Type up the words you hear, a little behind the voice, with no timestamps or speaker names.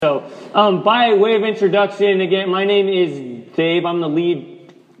By way of introduction, again, my name is Dave. I'm the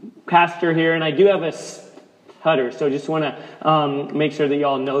lead pastor here, and I do have a stutter, so just want to make sure that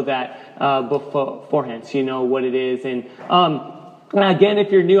y'all know that beforehand, so you know what it is. And again,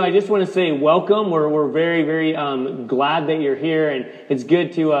 if you're new, I just want to say welcome. We're very, very glad that you're here, and it's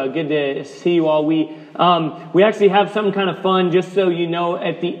good to see you all. We actually have some kind of fun, just so you know.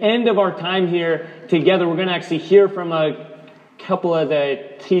 At the end of our time here together, we're going to actually hear from a couple of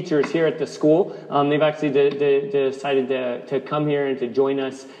the teachers here at the school. They've actually decided to come here and to join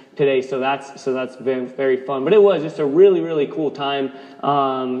us today, so that's been very fun. But it was just a really, really cool time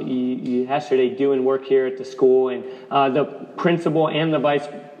yesterday doing work here at the school, and the principal and the vice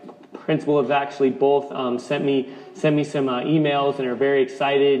principal have actually both sent me some emails and are very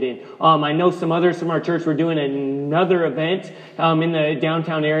excited. And I know some others from our church were doing another event in the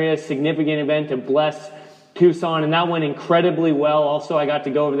downtown area, a significant event to bless Tucson, and that went incredibly well. Also, I got to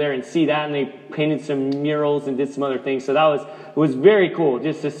go over there and see that, and they painted some murals and did some other things. So it was very cool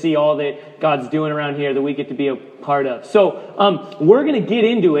just to see all that God's doing around here that we get to be a part of. So we're going to get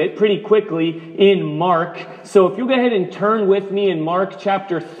into it pretty quickly in Mark. So if you'll go ahead and turn with me in Mark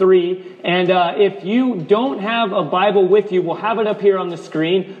chapter 3. And if you don't have a Bible with you, we'll have it up here on the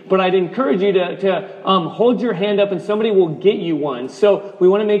screen. But I'd encourage you to hold your hand up and somebody will get you one. So we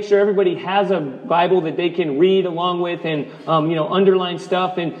want to make sure everybody has a Bible that they can read along with and underline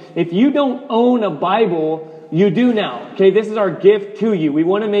stuff. And if you don't own a Bible, you do now. Okay, this is our gift to you. We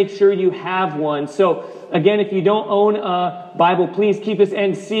want to make sure you have one. So again, if you don't own a Bible, please keep us.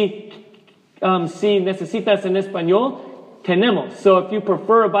 And si necesitas en español, tenemos. So if you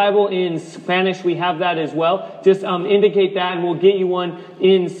prefer a Bible in Spanish, we have that as well. Just indicate that, and we'll get you one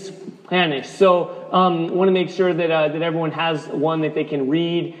in Spanish. So want to make sure that everyone has one that they can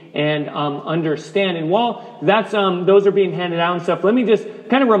read and understand. And while that's those are being handed out and stuff, let me just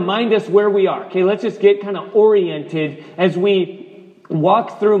kind of remind us where we are. Okay, let's just get kind of oriented as we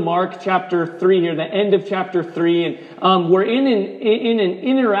walk through Mark chapter 3 here, the end of chapter 3, and we're in an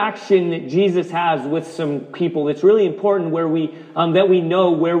interaction that Jesus has with some people that's really important where that we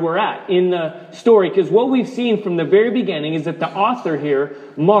know where we're at in the story. Because what we've seen from the very beginning is that the author here,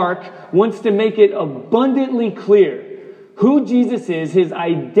 Mark, wants to make it abundantly clear who Jesus is, his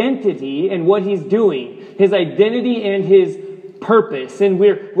identity and what he's doing, his identity and his purpose. And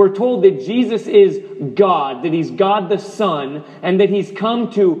we're told that Jesus is God, that he's God the Son, and that he's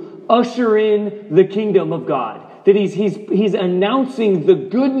come to usher in the kingdom of God. That he's announcing the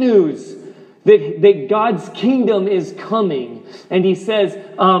good news that God's kingdom is coming. And he says,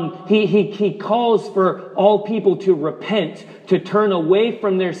 he calls for all people to repent, to turn away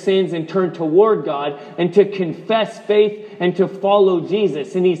from their sins and turn toward God, and to confess faith and to follow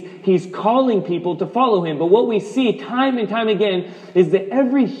Jesus. And he's calling people to follow him. But what we see time and time again is that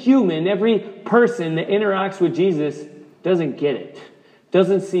every human, every person that interacts with Jesus doesn't get it,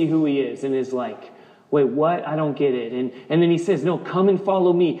 doesn't see who he is, and is like, wait, what? I don't get it. And then he says, no, come and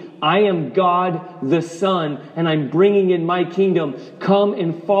follow me. I am God the Son, and I'm bringing in my kingdom. Come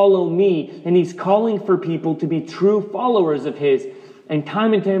and follow me. And he's calling for people to be true followers of his. And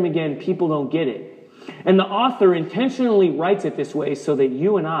time again, people don't get it. And the author intentionally writes it this way so that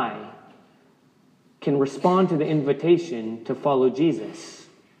you and I can respond to the invitation to follow Jesus.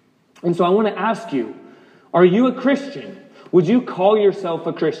 And so I want to ask you, are you a Christian? Would you call yourself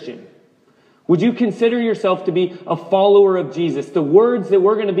a Christian? Would you consider yourself to be a follower of Jesus? The words that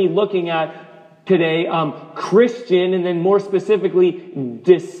we're going to be looking at today, Christian, and then more specifically,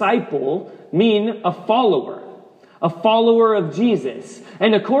 disciple, mean a follower of Jesus.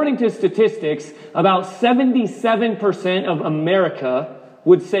 And according to statistics, about 77% of America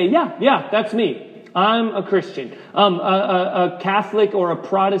would say, yeah, that's me. I'm a Christian. A Catholic or a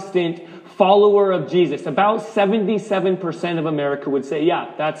Protestant follower of Jesus. About 77% of America would say,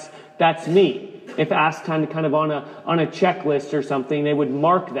 yeah, that's me. If asked kind of on a checklist or something, they would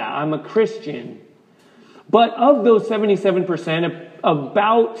mark that. I'm a Christian. But of those 77%,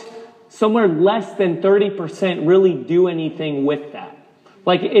 about somewhere less than 30% really do anything with that.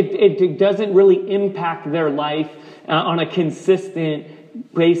 Like it doesn't really impact their life on a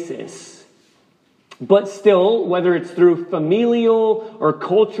consistent basis. But still, whether it's through familial or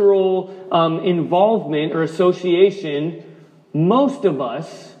cultural involvement or association, most of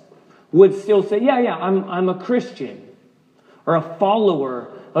us would still say, yeah, I'm a Christian, or a follower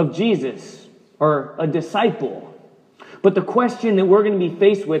of Jesus, or a disciple. But the question that we're going to be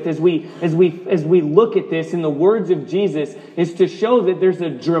faced with as we look at this in the words of Jesus is to show that there's a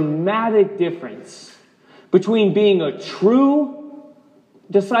dramatic difference between being a true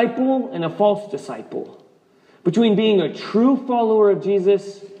disciple and a false disciple. Between being a true follower of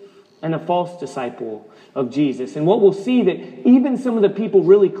Jesus and a false disciple of Jesus. And what we'll see that even some of the people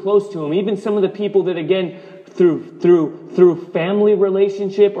really close to him, even some of the people that, again, through family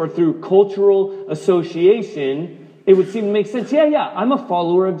relationship or through cultural association, it would seem to make sense. Yeah, I'm a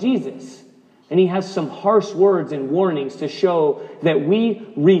follower of Jesus. And he has some harsh words and warnings to show that we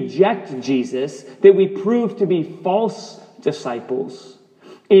reject Jesus, that we prove to be false disciples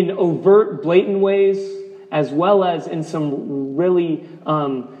in overt, blatant ways, as well as in some really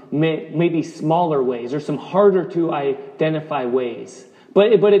maybe smaller ways or some harder to identify ways.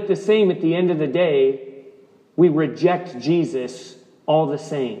 But at the end of the day, we reject Jesus all the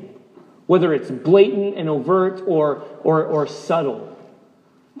same, whether it's blatant and overt or subtle.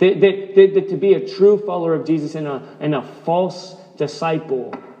 That to be a true follower of Jesus and a false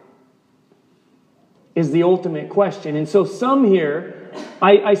disciple is the ultimate question. And so some here,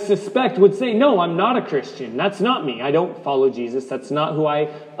 I suspect, would say, no, I'm not a Christian. That's not me. I don't follow Jesus. That's not who I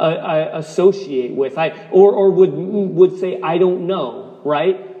associate with. Or would say, I don't know,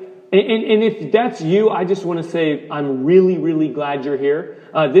 right? And if that's you, I just want to say, I'm really, really glad you're here.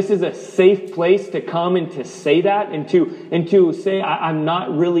 This is a safe place to come and to say that and to say, I'm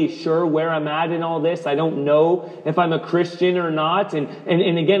not really sure where I'm at in all this. I don't know if I'm a Christian or not.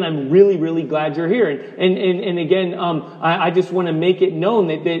 And again, I'm really, really glad you're here. And again, I just want to make it known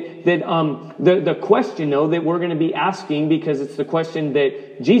that the question, though, that we're going to be asking, because it's the question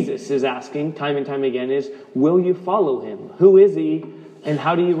that Jesus is asking time and time again, is, will you follow him? Who is he? And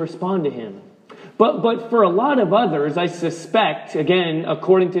how do you respond to him? But for a lot of others, I suspect, again,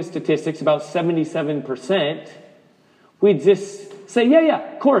 according to statistics, about 77%, we just say,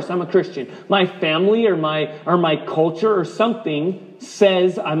 yeah, of course, I'm a Christian. My family or my culture or something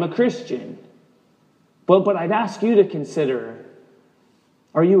says I'm a Christian. But I'd ask you to consider,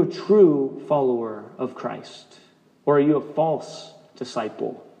 are you a true follower of Christ? Or are you a false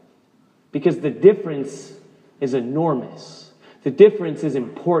disciple? Because the difference is enormous. The difference is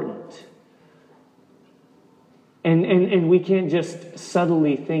important. And we can't just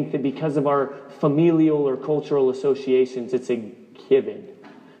subtly think that because of our familial or cultural associations, it's a given.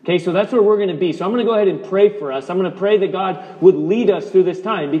 Okay, so that's where we're going to be. So I'm going to go ahead and pray for us. I'm going to pray that God would lead us through this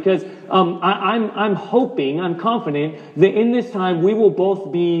time, because I'm hoping, I'm confident that in this time we will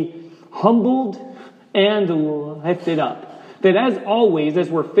both be humbled and lifted up. That as always, as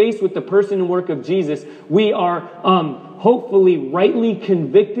we're faced with the person and work of Jesus, we are hopefully rightly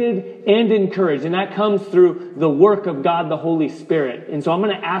convicted and encouraged. And that comes through the work of God, the Holy Spirit. And so I'm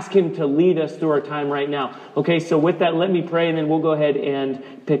going to ask him to lead us through our time right now. Okay, so with that, let me pray, and then we'll go ahead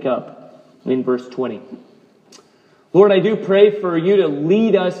and pick up in verse 20. Lord, I do pray for you to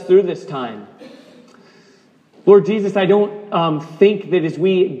lead us through this time. Lord Jesus, I don't think that as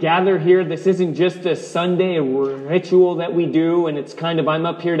we gather here, this isn't just a Sunday ritual that we do, and it's kind of, I'm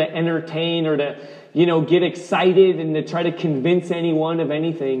up here to entertain or to, get excited and to try to convince anyone of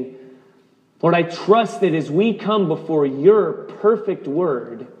anything. Lord, I trust that as we come before your perfect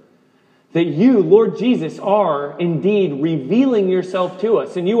word, that you, Lord Jesus, are indeed revealing yourself to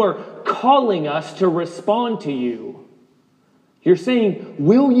us, and you are calling us to respond to you. You're saying,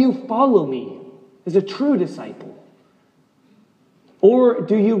 will you follow me as a true disciple? Or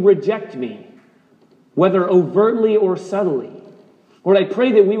do you reject me, whether overtly or subtly? Lord, I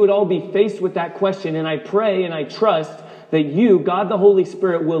pray that we would all be faced with that question, and I pray and I trust that you, God the Holy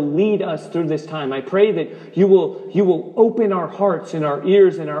Spirit, will lead us through this time. I pray that you will open our hearts and our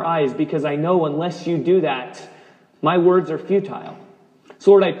ears and our eyes, because I know unless you do that, my words are futile.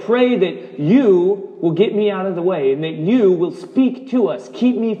 So Lord, I pray that you will get me out of the way, and that you will speak to us,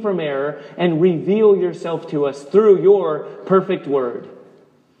 keep me from error, and reveal yourself to us through your perfect word.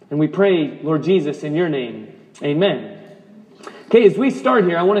 And we pray, Lord Jesus, in your name. Amen. Okay, as we start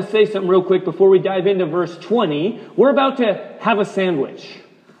here, I want to say something real quick before we dive into verse 20. We're about to have a sandwich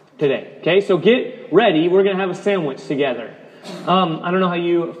today. Okay, so get ready. We're going to have a sandwich together. I don't know how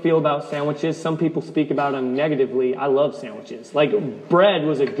you feel about sandwiches. Some people speak about them negatively. I love sandwiches. Like, bread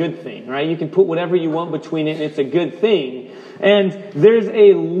was a good thing, right? You can put whatever you want between it, and it's a good thing. And there's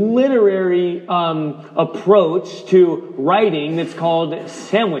a literary approach to writing that's called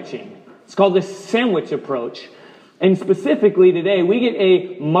sandwiching. It's called the sandwich approach. And specifically today, we get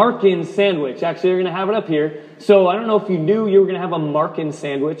a Markin sandwich. Actually, they're going to have it up here. So I don't know if you knew you were going to have a Markin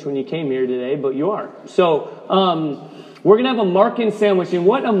sandwich when you came here today, but you are. So we're going to have a Markin sandwich. And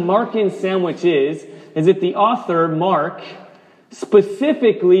what a Markin sandwich is that the author, Mark,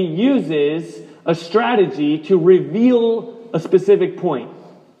 specifically uses a strategy to reveal a specific point.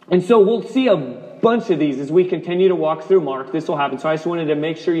 And so we'll see a bunch of these as we continue to walk through Mark. This will happen. So I just wanted to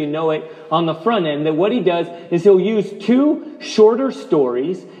make sure you know it on the front end, that what he does is he'll use two shorter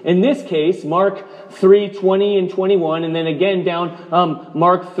stories. In this case, Mark 3:20 and 21, and then again down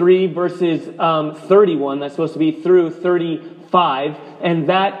Mark 3 verses 31. That's supposed to be through 35, and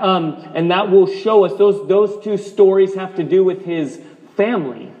that will show us those two stories have to do with his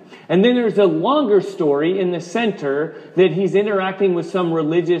family. And then there's a longer story in the center that he's interacting with some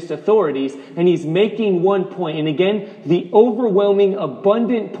religious authorities, and he's making one point. And again, the overwhelming,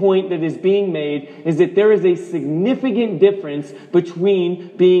 abundant point that is being made is that there is a significant difference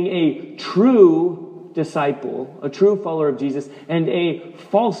between being a true disciple, a true follower of Jesus, and a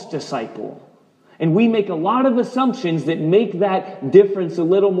false disciple. And we make a lot of assumptions that make that difference a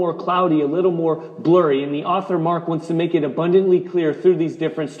little more cloudy, a little more blurry. And the author, Mark, wants to make it abundantly clear through these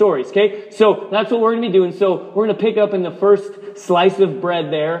different stories. Okay? So that's what we're going to be doing. So we're going to pick up in the first slice of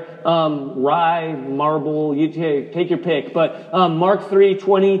bread there. Rye, marble, you take your pick. But Mark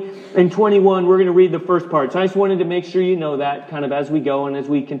 3:20 and 21, we're going to read the first part. So I just wanted to make sure you know that kind of as we go. And as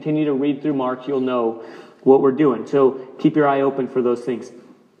we continue to read through Mark, you'll know what we're doing. So keep your eye open for those things.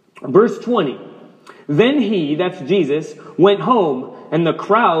 Verse 20. Then he, that's Jesus, went home, and the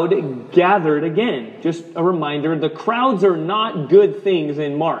crowd gathered again. Just a reminder, the crowds are not good things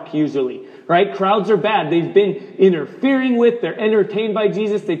in Mark, usually. Right? Crowds are bad. They've been interfering with, they're entertained by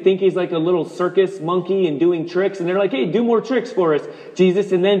Jesus. They think he's like a little circus monkey and doing tricks. And they're like, hey, do more tricks for us,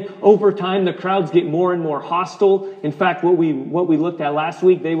 Jesus. And then over time, the crowds get more and more hostile. In fact, what we looked at last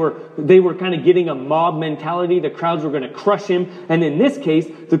week, they were kind of getting a mob mentality. The crowds were going to crush him. And in this case,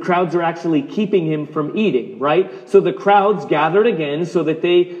 the crowds are actually keeping him from eating, right? So the crowds gathered again so that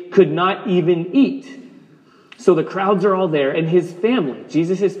they could not even eat. So the crowds are all there, and his family,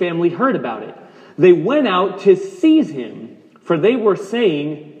 Jesus' family, heard about it. They went out to seize him, for they were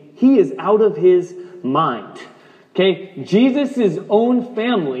saying, he is out of his mind. Okay, Jesus' own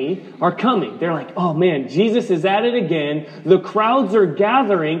family are coming. They're like, oh man, Jesus is at it again. The crowds are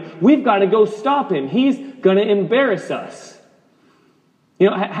gathering. We've got to go stop him. He's going to embarrass us.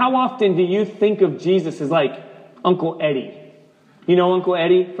 You know, how often do you think of Jesus as like Uncle Eddie? You know Uncle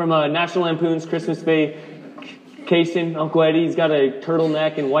Eddie from National Lampoon's Christmas Vacation? Uncle Eddie's got a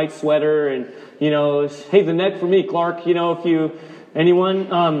turtleneck and white sweater, and hey, the neck for me, Clark. Anyone?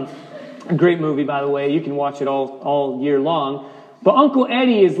 A great movie, by the way. You can watch it all year long. But Uncle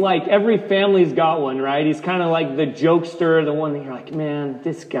Eddie is like every family's got one, right? He's kind of like the jokester, the one that you're like, man,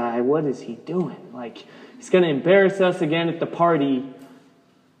 this guy, what is he doing? Like, he's going to embarrass us again at the party.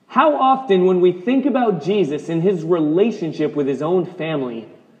 How often, when we think about Jesus and his relationship with his own family,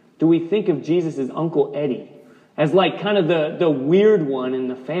 do we think of Jesus as Uncle Eddie? As like kind of the weird one in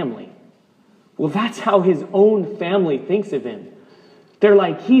the family. Well, that's how his own family thinks of him. They're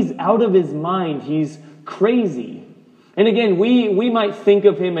like, he's out of his mind. He's crazy. And again, we might think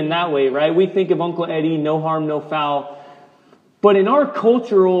of him in that way, right? We think of Uncle Eddie, no harm, no foul. But in our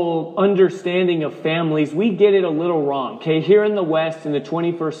cultural understanding of families, we get it a little wrong. Okay, here in the West, in the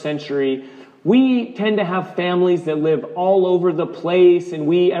 21st century, we tend to have families that live all over the place,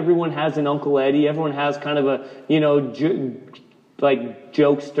 and everyone has an Uncle Eddie. Everyone has kind of a, like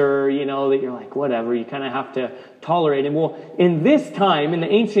jokester, that you're like, whatever, you kind of have to tolerate him. Well, in this time, in the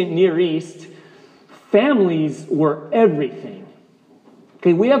ancient Near East, families were everything.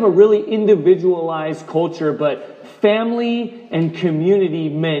 Okay, we have a really individualized culture, but family and community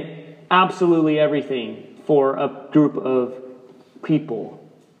meant absolutely everything for a group of people.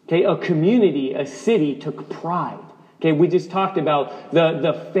 Okay, a community, a city took pride. Okay, we just talked about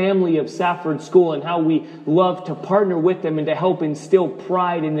the family of Safford School and how we love to partner with them and to help instill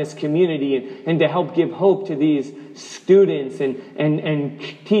pride in this community and to help give hope to these students and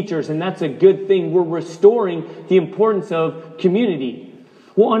teachers. And that's a good thing. We're restoring the importance of community.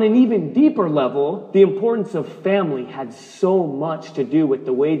 Well, on an even deeper level, the importance of family had so much to do with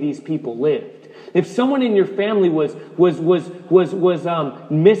the way these people lived. If someone in your family was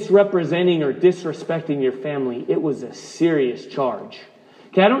misrepresenting or disrespecting your family, it was a serious charge.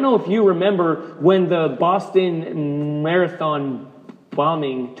 Okay, I don't know if you remember when the Boston Marathon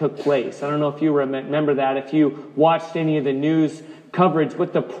bombing took place. I don't know if you remember that, if you watched any of the news coverage,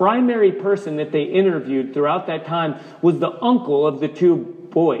 but the primary person that they interviewed throughout that time was the uncle of the two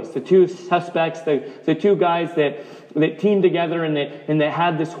boys, the two suspects, the two guys that teamed together and that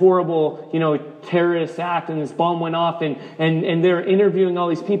had this horrible, terrorist act, and this bomb went off, and they're interviewing all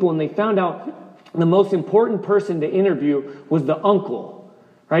these people, and they found out the most important person to interview was the uncle,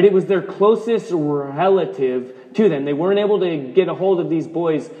 right? It was their closest relative to them. They weren't able to get a hold of these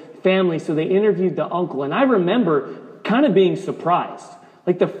boys' family, so they interviewed the uncle. And I remember kind of being surprised.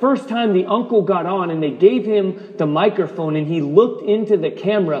 Like the first time the uncle got on and they gave him the microphone and he looked into the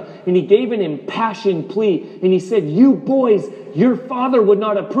camera and he gave an impassioned plea and he said, "You boys, your father would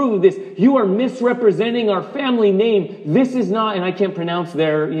not approve of this. You are misrepresenting our family name. This is not," and I can't pronounce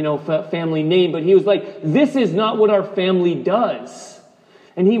their, family name, but he was like, "This is not what our family does."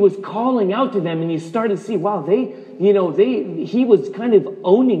 And he was calling out to them, and you started to see, wow, he was kind of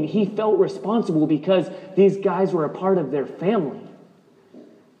owning, he felt responsible because these guys were a part of their family.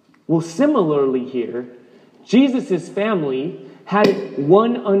 Well, similarly here, Jesus' family had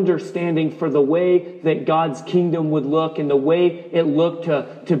one understanding for the way that God's kingdom would look and the way it looked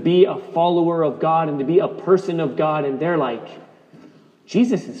to be a follower of God and to be a person of God. And they're like,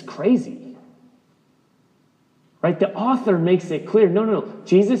 Jesus is crazy. Right? The author makes it clear. No.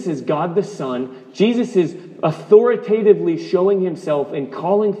 Jesus is God the Son. Jesus is authoritatively showing himself and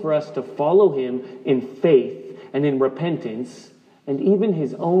calling for us to follow him in faith and in repentance. And even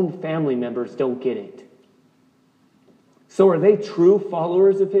his own family members don't get it. So are they true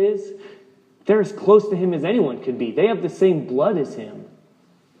followers of his? They're as close to him as anyone could be. They have the same blood as him.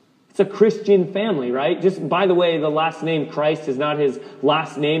 It's a Christian family, right? Just by the way, the last name Christ is not his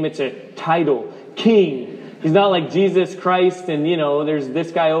last name. It's a title. King. He's not like Jesus Christ and, there's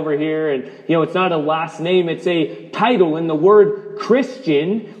this guy over here and, it's not a last name. It's a title. And the word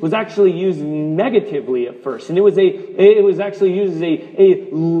Christian was actually used negatively at first. And it was actually used as a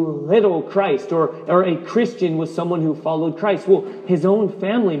little Christ or a Christian was someone who followed Christ. Well, his own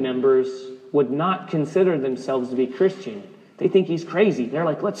family members would not consider themselves to be Christian. They think he's crazy. They're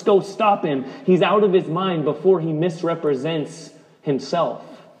like, let's go stop him. He's out of his mind before he misrepresents himself,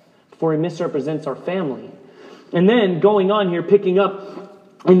 before he misrepresents our family. And then going on here, picking up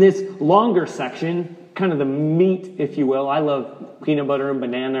in this longer section, kind of the meat, if you will. I love peanut butter and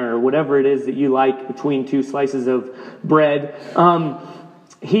banana or whatever it is that you like between two slices of bread.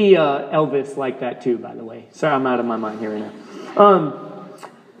 Elvis liked that too, by the way. Sorry, I'm out of my mind here right now.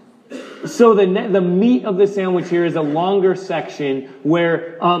 So the meat of the sandwich here is a longer section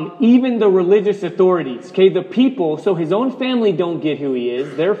where even the religious authorities, the people, so his own family don't get who he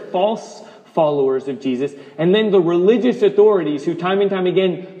is. They're false followers of Jesus. And then the religious authorities who time and time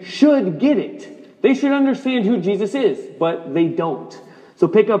again should get it. They should understand who Jesus is, but they don't. So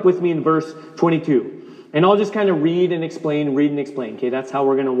pick up with me in verse 22. And I'll just kind of read and explain. Okay, that's how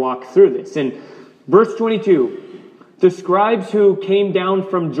we're going to walk through this. In verse 22, the scribes who came down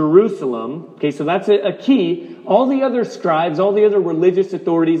from Jerusalem, okay, so that's a key. All the other scribes, all the other religious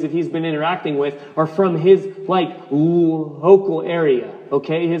authorities that he's been interacting with are from his, local area,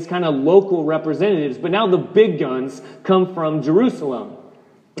 okay, his kind of local representatives. But now the big guns come from Jerusalem,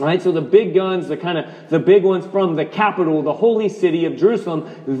 right? So the big guns, the big ones from the capital, the holy city of Jerusalem,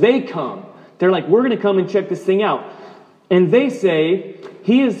 they come. They're like, we're going to come and check this thing out. And they say,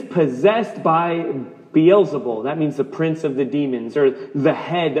 he is possessed by Beelzebul. That means the prince of the demons or the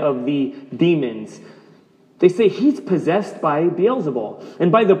head of the demons. They say he's possessed by Beelzebul.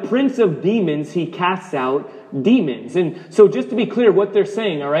 And by the prince of demons, he casts out demons. And so just to be clear what they're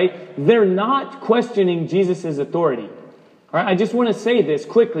saying, all right, they're not questioning Jesus' authority. All right, I just want to say this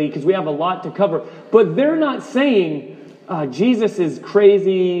quickly because we have a lot to cover. But they're not saying Jesus is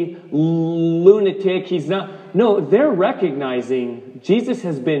crazy, lunatic. He's not. No, they're recognizing Jesus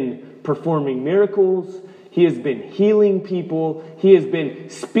has been performing miracles. He has been healing people. He has been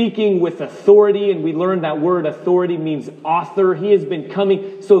speaking with authority. And we learned that word authority means author. He has been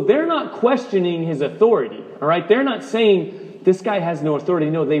coming. So they're not questioning his authority. All right. They're not saying this guy has no authority.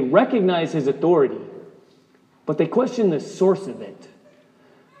 No, they recognize his authority. But they question the source of it.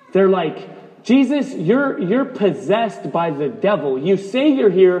 They're like, Jesus, you're possessed by the devil. You say you're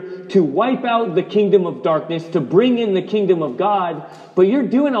here to wipe out the kingdom of darkness, to bring in the kingdom of God, but you're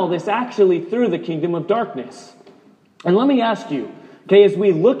doing all this actually through the kingdom of darkness. And let me ask you, okay, as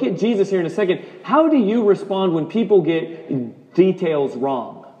we look at Jesus here in a second, how do you respond when people get details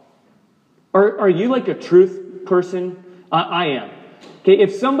wrong? Are you like a truth person? I am. Okay,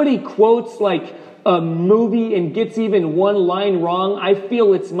 if somebody quotes like a movie and gets even one line wrong, I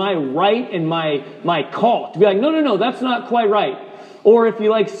feel it's my right and my call to be like, no, that's not quite right. Or if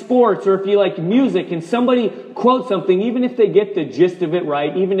you like sports or if you like music and somebody quotes something, even if they get the gist of it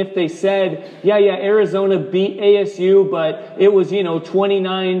right, even if they said, yeah, Arizona beat ASU, but it was,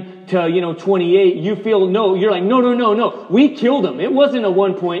 29 to, 28, you feel you're like, no, we killed them. It wasn't a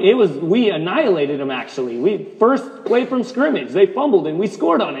 1 point. We annihilated them actually. We first play from scrimmage. They fumbled and we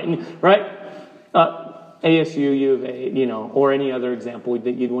scored on it, and, right? ASU, U of A, or any other example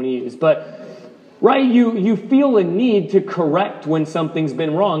that you'd want to use. But right? You feel a need to correct when something's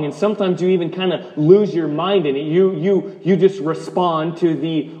been wrong, and sometimes you even kind of lose your mind in it. You just respond to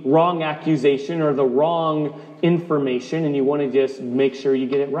the wrong accusation or the wrong information, and you want to just make sure you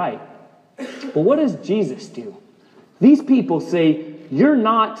get it right. But what does Jesus do? These people say, you're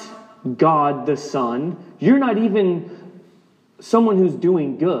not God the Son. You're not even someone who's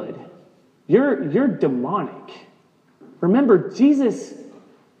doing good. You're demonic. Remember, Jesus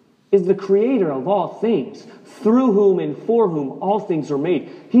is the creator of all things, through whom and for whom all things are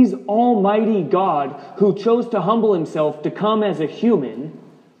made. He's Almighty God who chose to humble himself to come as a human,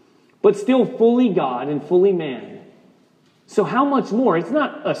 but still fully God and fully man. So how much more? It's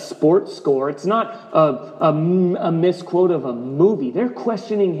not a sports score. It's not a misquote of a movie. They're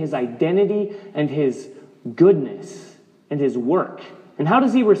questioning his identity and his goodness and his work. And how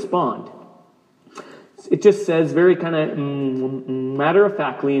does he respond? It just says very kind of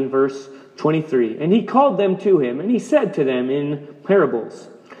matter-of-factly in verse 23. And he called them to him, and he said to them in parables,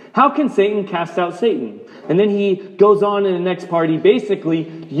 how can Satan cast out Satan? And then he goes on in the next part. He basically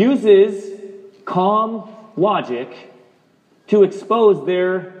uses calm logic to expose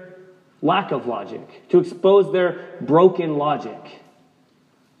their lack of logic, to expose their broken logic.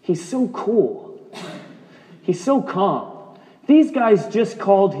 He's so cool. He's so calm. These guys just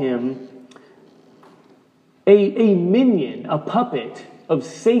called him a minion, a puppet of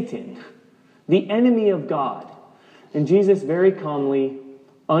Satan, the enemy of God. And Jesus very calmly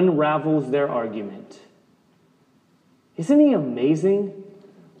unravels their argument. Isn't he amazing?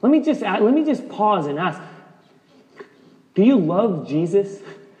 Let me just pause and ask, do you love Jesus?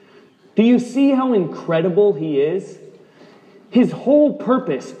 Do you see how incredible he is? His whole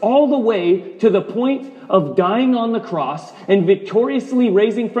purpose, all the way to the point of dying on the cross and victoriously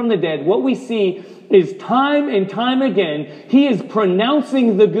raising from the dead, what we see is time and time again, he is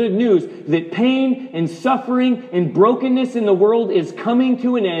pronouncing the good news that pain and suffering and brokenness in the world is coming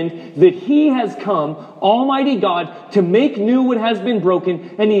to an end, that he has come, Almighty God, to make new what has been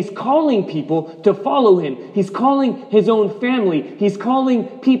broken, and he's calling people to follow him. He's calling his own family. He's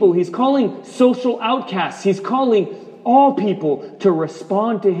calling people. He's calling social outcasts. He's calling all people to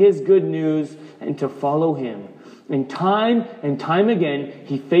respond to his good news and to follow him. And time again,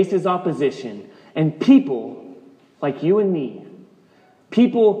 he faces opposition. And people like you and me,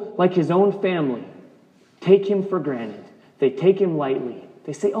 people like his own family, take him for granted. They take him lightly.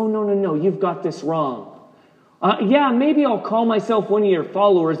 They say, oh, no, you've got this wrong. Yeah, maybe I'll call myself one of your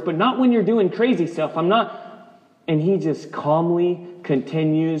followers, but not when you're doing crazy stuff. I'm not. And he just calmly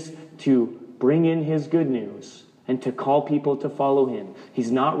continues to bring in his good news and to call people to follow him. He's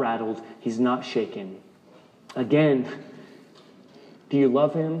not rattled. He's not shaken. Again, do you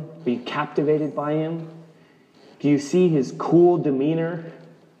love him? Are you captivated by him? Do you see his cool demeanor?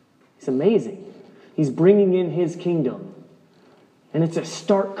 It's amazing. He's bringing in his kingdom. And it's a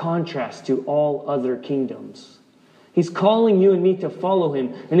stark contrast to all other kingdoms. He's calling you and me to follow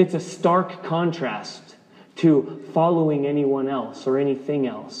him. And it's a stark contrast to following anyone else or anything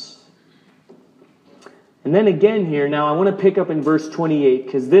else. And then again here, now I want to pick up in verse 28,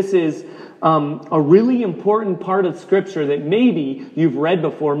 because this is a really important part of Scripture that maybe you've read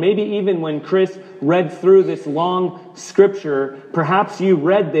before. Maybe even when Chris read through this long Scripture, perhaps you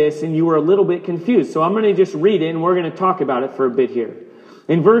read this and you were a little bit confused. So I'm going to just read it and we're going to talk about it for a bit here.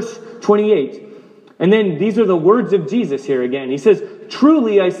 In verse 28, and then these are the words of Jesus here again. He says,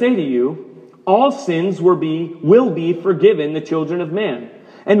 truly I say to you, all sins will be forgiven the children of man,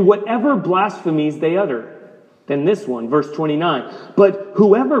 and whatever blasphemies they utter. Then this one, verse 29. But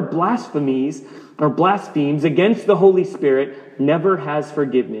whoever blasphemes against the Holy Spirit never has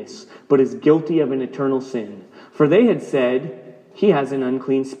forgiveness, but is guilty of an eternal sin. For they had said, he has an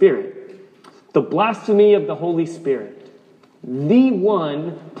unclean spirit. The blasphemy of the Holy Spirit. The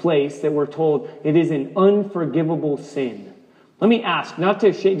one place that we're told it is an unforgivable sin. Let me ask, not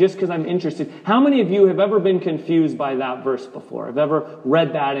to shake, just because I'm interested, how many of you have ever been confused by that verse before? Have ever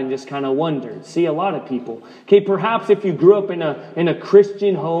read that and just kind of wondered? See, a lot of people. Okay, perhaps if you grew up in a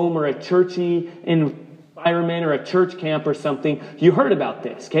Christian home or a churchy environment or a church camp or something, you heard about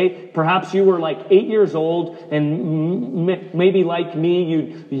this, okay? Perhaps you were like 8 years old and maybe like me,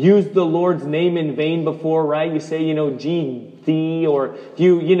 you used the Lord's name in vain before, right? You say, gee, thee, or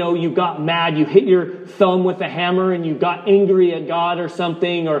you got mad, you hit your thumb with a hammer and you got angry at God or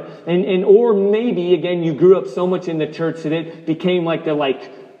something, or maybe again you grew up so much in the church that it became like the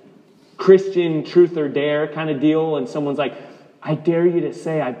Christian truth or dare kind of deal, and someone's like, I dare you to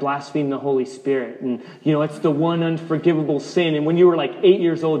say I blaspheme the Holy Spirit, and it's the one unforgivable sin, and when you were like 8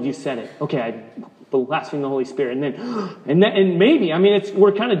 years old you said it. Okay, blaspheme the Holy Spirit. And maybe, I mean,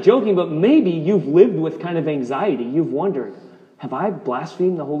 we're kind of joking, but maybe you've lived with kind of anxiety. You've wondered, have I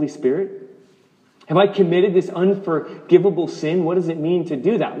blasphemed the Holy Spirit? Have I committed this unforgivable sin? What does it mean to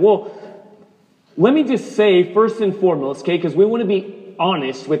do that? Well, let me just say, first and foremost, okay, because we want to be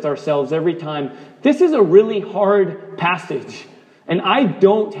honest with ourselves every time, this is a really hard passage. And I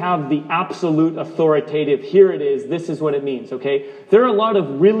don't have the absolute authoritative, here it is, this is what it means, okay? There are a lot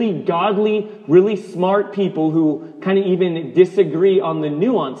of really godly, really smart people who kind of even disagree on the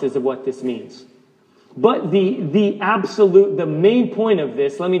nuances of what this means. But the main point of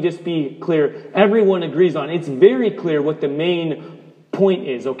this, let me just be clear, everyone agrees on. It's very clear what the main point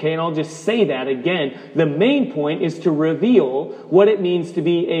is, okay? And I'll just say that again. The main point is to reveal what it means to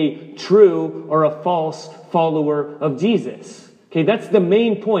be a true or a false follower of Jesus. Okay, that's the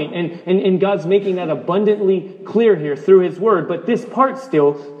main point. And God's making that abundantly clear here through His Word. But this part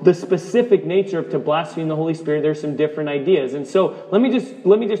still, the specific nature of to blaspheme the Holy Spirit, there's some different ideas. And so let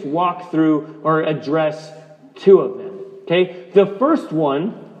me just walk through or address two of them. Okay, the first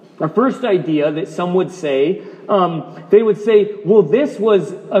one, our first idea that some would say, they would say, well, this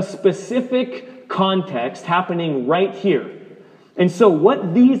was a specific context happening right here. And so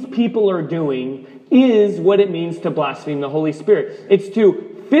what these people are doing is what it means to blaspheme the Holy Spirit. It's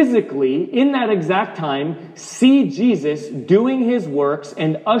to physically, in that exact time, see Jesus doing His works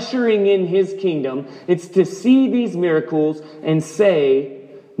and ushering in His kingdom. It's to see these miracles and say,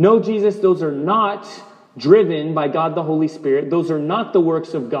 no, Jesus, those are not driven by God the Holy Spirit. Those are not the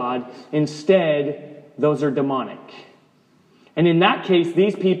works of God. Instead, those are demonic. And in that case,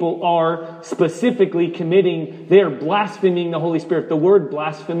 these people are specifically they are blaspheming the Holy Spirit. The word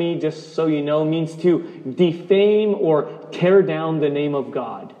blasphemy, just so you know, means to defame or tear down the name of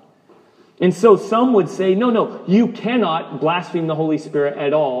God. And so some would say, no, you cannot blaspheme the Holy Spirit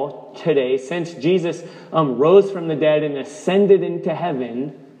at all today. Since Jesus rose from the dead and ascended into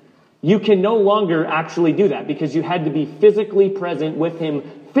heaven, you can no longer actually do that because you had to be physically present with Him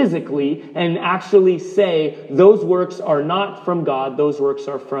physically and actually say those works are not from God, those works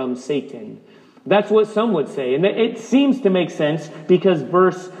are from Satan. That's what some would say. And it seems to make sense because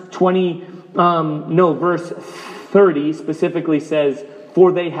verse 30 specifically says,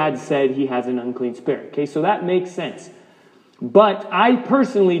 for they had said he has an unclean spirit. Okay, so that makes sense. But I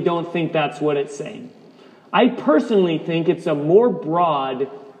personally don't think that's what it's saying. I personally think it's a more broad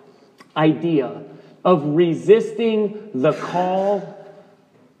idea of resisting the call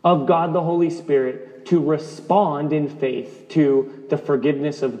of God the Holy Spirit to respond in faith to the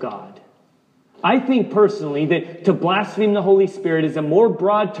forgiveness of God. I think personally that to blaspheme the Holy Spirit is a more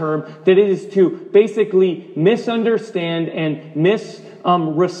broad term, that it is to basically misunderstand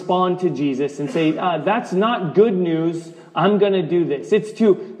and respond to Jesus and say, that's not good news, I'm going to do this. It's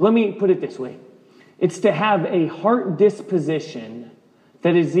to, let me put it this way, it's to have a heart disposition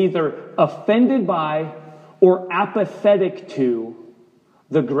that is either offended by or apathetic to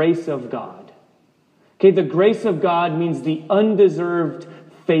the grace of God. Okay, the grace of God means the undeserved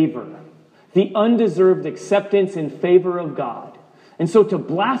favor, the undeserved acceptance and favor of God. And so to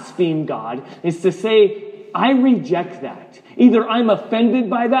blaspheme God is to say, I reject that. Either I'm offended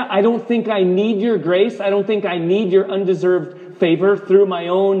by that, I don't think I need your grace, I don't think I need your undeserved favor through my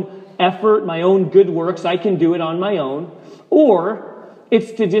own effort, my own good works, I can do it on my own. Or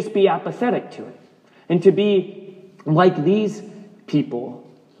it's to just be apathetic to it. And to be like these people,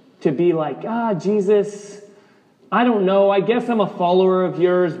 to be like, Jesus, I don't know, I guess I'm a follower of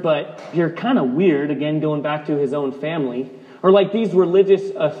yours, but you're kind of weird, again, going back to his own family. Or like these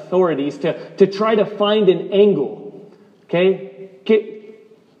religious authorities to try to find an angle. Okay?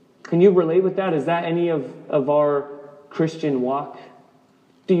 Can you relate with that? Is that any of our Christian walk?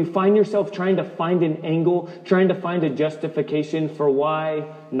 Do you find yourself trying to find an angle, trying to find a justification for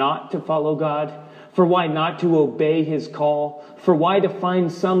why not to follow God? For why not to obey His call? For why to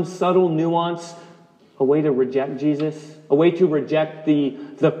find some subtle nuance, a way to reject Jesus? A way to reject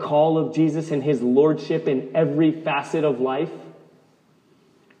the call of Jesus and His lordship in every facet of life?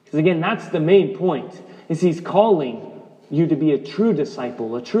 Because again, that's the main point, is He's calling you to be a true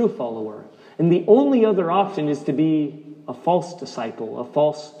disciple, a true follower. And the only other option is to be a false disciple, a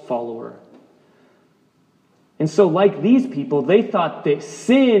false follower. And so like these people, they thought that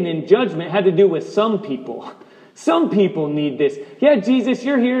sin and judgment had to do with some people. Some people need this. Yeah, Jesus,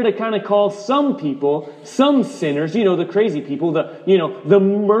 you're here to kind of call some people, some sinners, the crazy people, the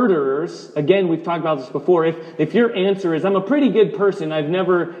murderers. Again, we've talked about this before. If your answer is, I'm a pretty good person, I've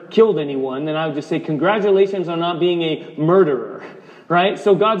never killed anyone, then I would just say, congratulations on not being a murderer, right?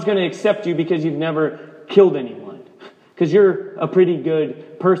 So God's going to accept you because you've never killed anyone, because you're a pretty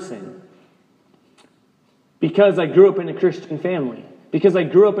good person. because I grew up in a Christian family, because I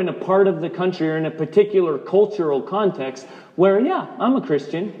grew up in a part of the country or in a particular cultural context where, yeah, I'm a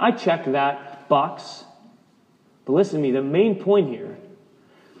Christian. I check that box. But listen to me, the main point here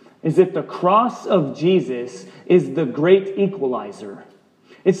is that the cross of Jesus is the great equalizer.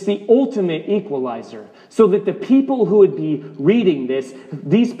 It's the ultimate equalizer. So that the people who would be reading this,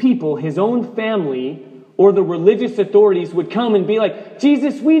 these people, his own family, or the religious authorities would come and be like,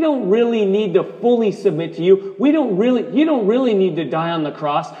 Jesus, we don't really need to fully submit to you. You don't really need to die on the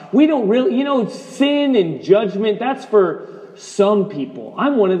cross. We don't really, sin and judgment, that's for some people.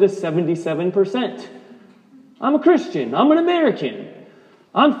 I'm one of the 77%. I'm a Christian. I'm an American.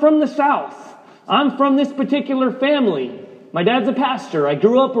 I'm from the South. I'm from this particular family. My dad's a pastor. I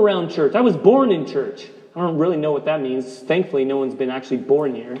grew up around church. I was born in church. I don't really know what that means. Thankfully, no one's been actually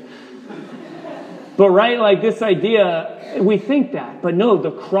born here. But right, like this idea, we think that. But no,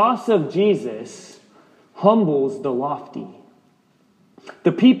 the cross of Jesus humbles the lofty.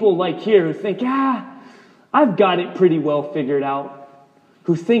 The people like here who think, I've got it pretty well figured out.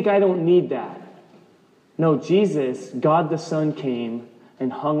 Who think I don't need that. No, Jesus, God the Son, came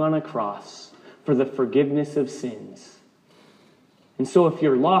and hung on a cross for the forgiveness of sins. And so if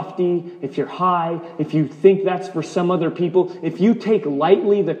you're lofty, if you're high, if you think that's for some other people, if you take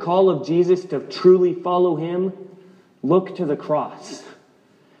lightly the call of Jesus to truly follow him, look to the cross.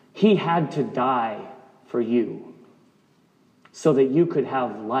 He had to die for you so that you could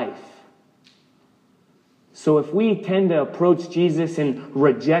have life. So if we tend to approach Jesus and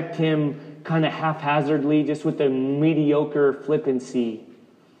reject him kind of haphazardly, just with a mediocre flippancy,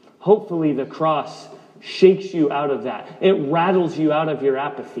 hopefully the cross shakes you out of that. It rattles you out of your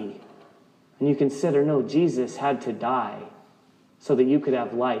apathy. And you consider, no, Jesus had to die so that you could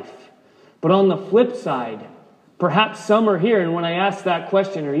have life. But on the flip side, perhaps some are here, and when I ask that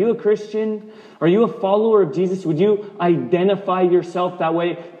question, are you a Christian? Are you a follower of Jesus? Would you identify yourself that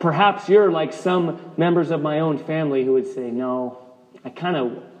way? Perhaps you're like some members of my own family who would say, no,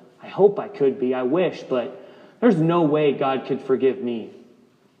 I hope I could be, I wish, but there's no way God could forgive me.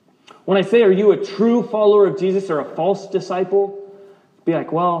 When I say, are you a true follower of Jesus or a false disciple? Be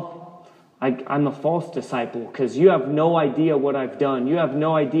like, well, I'm a false disciple because you have no idea what I've done. You have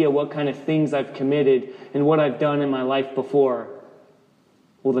no idea what kind of things I've committed and what I've done in my life before.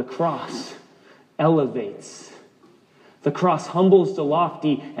 Well, the cross elevates. The cross humbles the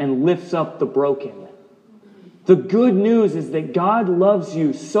lofty and lifts up the broken. The good news is that God loves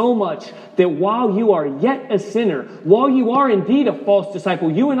you so much that while you are yet a sinner, while you are indeed a false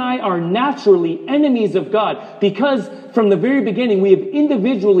disciple, you and I are naturally enemies of God because from the very beginning we have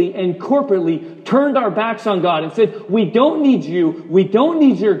individually and corporately turned our backs on God and said, we don't need you, we don't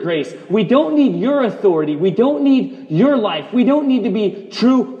need your grace, we don't need your authority, we don't need your life, we don't need to be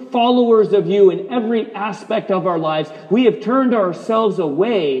true followers of you in every aspect of our lives. We have turned ourselves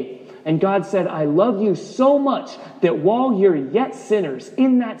away. And God said, I love you so much that while you're yet sinners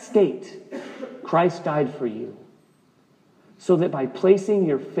in that state, Christ died for you. So that by placing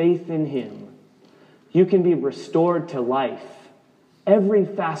your faith in him, you can be restored to life, every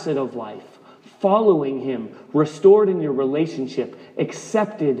facet of life, following him, restored in your relationship,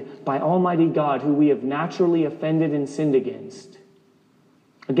 accepted by Almighty God, who we have naturally offended and sinned against.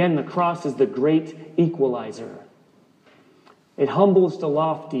 Again, the cross is the great equalizer. It humbles the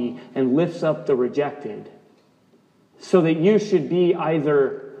lofty and lifts up the rejected. So that you should be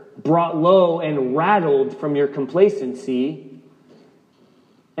either brought low and rattled from your complacency,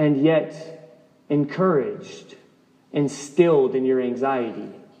 and yet encouraged and stilled in your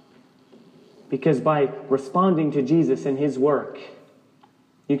anxiety. Because by responding to Jesus and his work,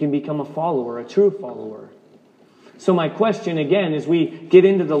 you can become a follower, a true follower. So my question again, as we get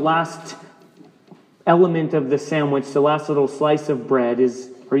into the last element of the sandwich, the last little slice of bread,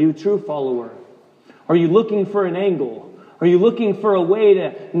 is, are you a true follower? Are you looking for an angle? Are you looking for a way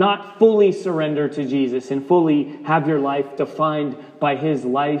to not fully surrender to Jesus and fully have your life defined by his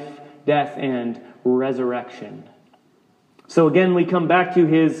life, death, and resurrection? So again, we come back to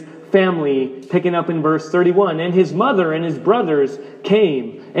his family, picking up in verse 31. And his mother and his brothers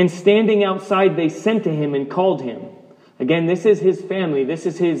came, and standing outside they sent to him and called him. Again, this is his family. This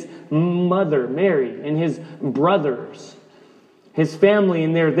is his mother, Mary, and his brothers. His family,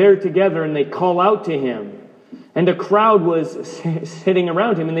 and they're there together, and they call out to him. And a crowd was sitting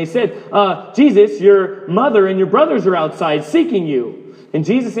around him, and they said, Jesus, your mother and your brothers are outside seeking you. And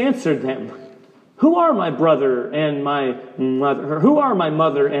Jesus answered them, who are my brother and my mother? Or who are my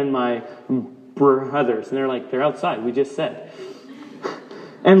mother and my brothers? And they're like, they're outside, we just said.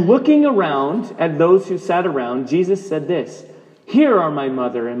 And looking around at those who sat around, Jesus said this, here are my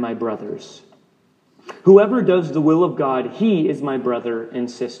mother and my brothers. Whoever does the will of God, he is my brother and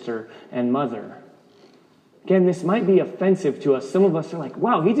sister and mother. Again, this might be offensive to us. Some of us are like,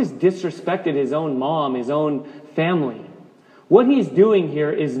 wow, he just disrespected his own mom, his own family. What he's doing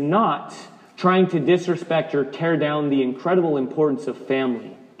here is not trying to disrespect or tear down the incredible importance of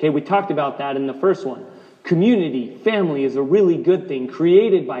family. Okay, we talked about that in the first one. Community, family is a really good thing,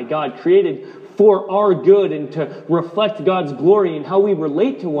 created by God, created for our good and to reflect God's glory in how we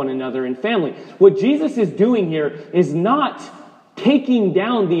relate to one another in family. What Jesus is doing here is not taking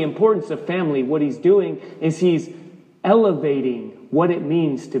down the importance of family. What he's doing is he's elevating what it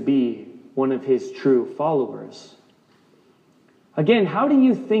means to be one of his true followers. Again, how do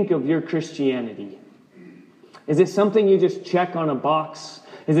you think of your Christianity? Is it something you just check on a box?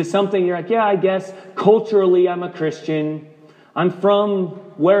 Is it something you're like, yeah, I guess culturally I'm a Christian. I'm from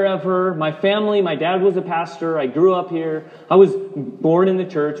wherever. My family, my dad was a pastor. I grew up here. I was born in the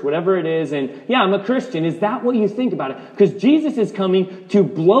church, whatever it is. And yeah, I'm a Christian. Is that what you think about it? Because Jesus is coming to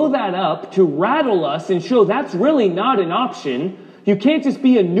blow that up, to rattle us and show that's really not an option. You can't just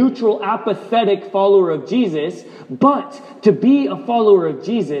be a neutral, apathetic follower of Jesus. But to be a follower of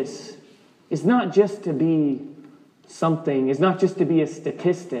Jesus is not just to be something. It's not just to be a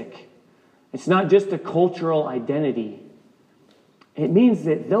statistic. It's not just a cultural identity. It means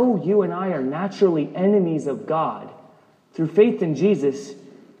that though you and I are naturally enemies of God, through faith in Jesus,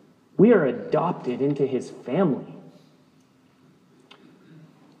 we are adopted into his family.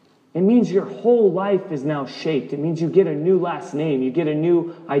 It means your whole life is now shaped. It means you get a new last name. You get a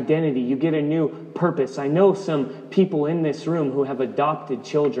new identity. You get a new purpose. I know some people in this room who have adopted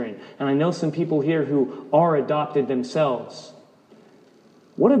children, and I know some people here who are adopted themselves.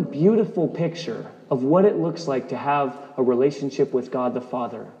 What a beautiful picture of what it looks like to have a relationship with God the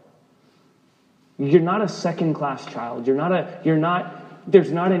Father. You're not a second-class child.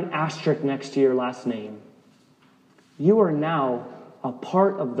 There's not an asterisk next to your last name. You are now a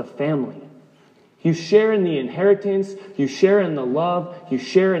part of the family. You share in the inheritance. You share in the love. You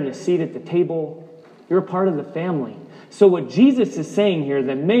share in the seat at the table. You're a part of the family. So what Jesus is saying here,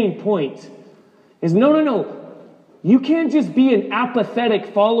 the main point, is no. You can't just be an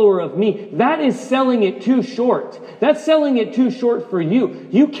apathetic follower of me. That is selling it too short. That's selling it too short for you.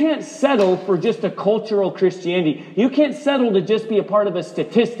 You can't settle for just a cultural Christianity. You can't settle to just be a part of a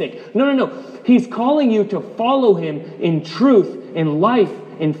statistic. No. He's calling you to follow him in truth, in life,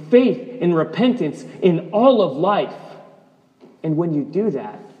 in faith, in repentance, in all of life. And when you do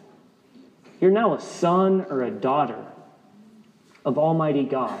that, you're now a son or a daughter of Almighty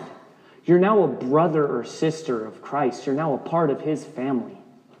God. You're now a brother or sister of Christ. You're now a part of his family.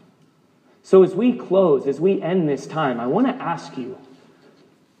 So as we close, as we end this time, I want to ask you,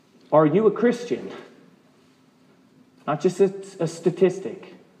 are you a Christian? Not just a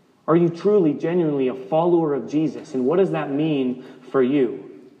statistic. Are you truly, genuinely a follower of Jesus? And what does that mean for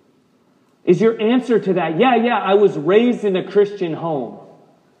you? Is your answer to that, yeah, I was raised in a Christian home?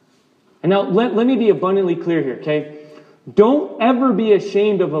 And now let me be abundantly clear here, okay? Don't ever be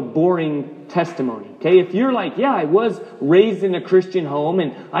ashamed of a boring testimony, okay? If you're like, yeah, I was raised in a Christian home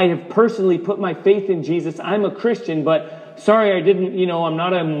and I have personally put my faith in Jesus, I'm a Christian, but sorry, I didn't, I'm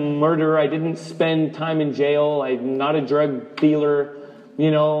not a murderer, I didn't spend time in jail, I'm not a drug dealer,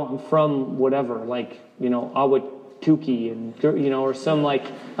 I'm from whatever, Awatuki, and, or some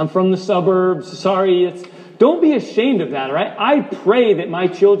I'm from the suburbs, sorry, don't be ashamed of that, all right? I pray that my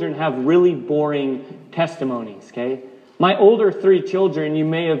children have really boring testimonies, okay? My older 3 children, you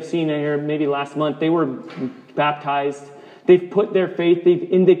may have seen here maybe last month, they were baptized. They've put their faith, they've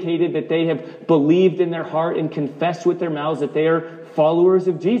indicated that they have believed in their heart and confessed with their mouths that they are followers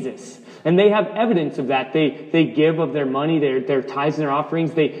of Jesus. And they have evidence of that. They give of their money, their tithes and their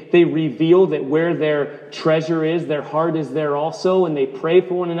offerings. They reveal that where their treasure is, their heart is there also. And they pray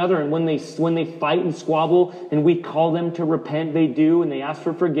for one another. And when they fight and squabble and we call them to repent, they do. And they ask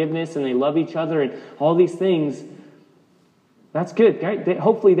for forgiveness and they love each other and all these things. That's good, right?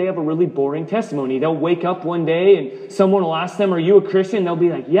 Hopefully they have a really boring testimony. They'll wake up one day and someone will ask them, are you a Christian? They'll be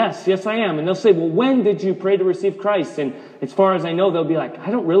like, yes, I am. And they'll say, well, when did you pray to receive Christ? And as far as I know, they'll be like,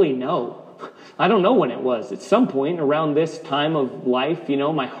 I don't really know. I don't know when it was. At some point around this time of life,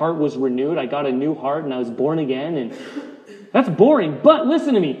 my heart was renewed. I got a new heart and I was born again. And that's boring. But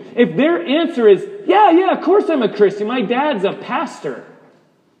listen to me. If their answer is, yeah, of course I'm a Christian. My dad's a pastor.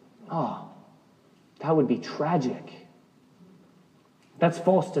 Oh, that would be tragic. That's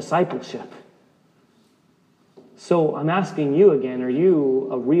false discipleship. So I'm asking you again, are you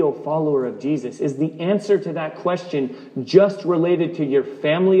a real follower of Jesus? Is the answer to that question just related to your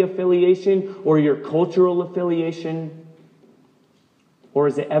family affiliation or your cultural affiliation? Or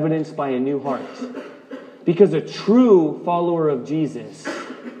is it evidenced by a new heart? Because a true follower of Jesus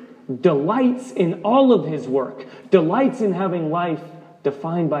delights in all of his work, delights in having life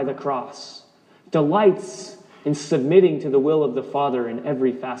defined by the cross, delights in submitting to the will of the Father in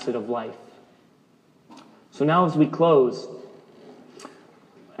every facet of life. So now as we close,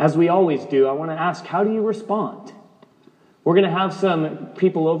 as we always do, I want to ask, how do you respond? We're going to have some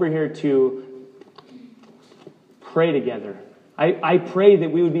people over here to pray together. I pray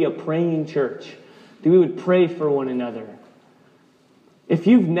that we would be a praying church, that we would pray for one another. If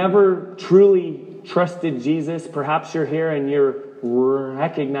you've never truly trusted Jesus, perhaps you're here and you're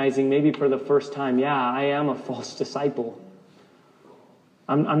recognizing maybe for the first time, yeah, I am a false disciple.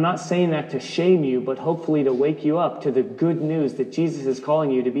 I'm not saying that to shame you, but hopefully to wake you up to the good news that Jesus is calling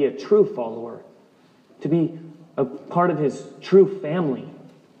you to be a true follower, to be a part of his true family.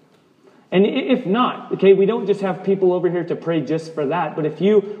 And if not, okay, we don't just have people over here to pray just for that, but if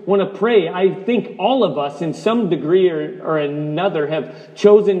you want to pray, I think all of us in some degree or another have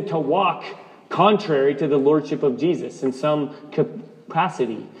chosen to walk contrary to the lordship of Jesus in some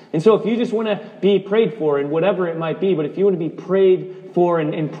capacity. And so if you just want to be prayed for and whatever it might be, but if you want to be prayed for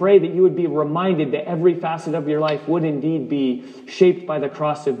and pray that you would be reminded that every facet of your life would indeed be shaped by the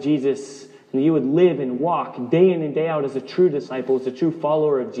cross of Jesus, and you would live and walk day in and day out as a true disciple, as a true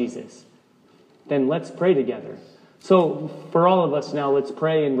follower of Jesus, then let's pray together. So for all of us now, let's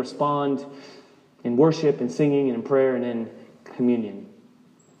pray and respond in worship and singing and in prayer and in communion.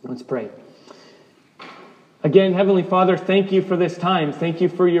 Let's pray. Again, Heavenly Father, thank you for this time. Thank you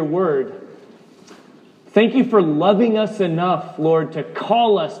for your word. Thank you for loving us enough, Lord, to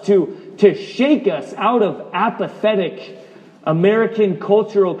call us, to shake us out of apathetic American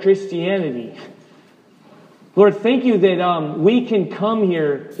cultural Christianity. Lord, thank you that we can come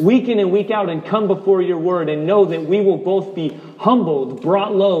here week in and week out and come before your word and know that we will both be humbled,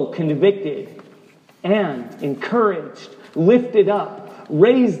 brought low, convicted, and encouraged, lifted up,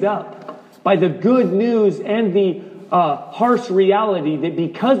 raised up by the good news and the harsh reality that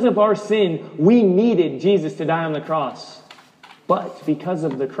because of our sin, we needed Jesus to die on the cross. But because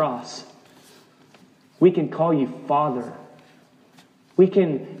of the cross, we can call you Father. We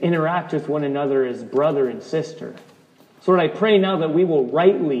can interact with one another as brother and sister. So Lord, I pray now that we will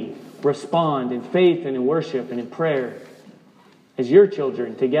rightly respond in faith and in worship and in prayer as your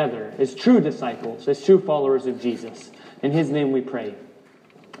children together, as true disciples, as true followers of Jesus. In his name we pray.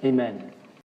 Amen.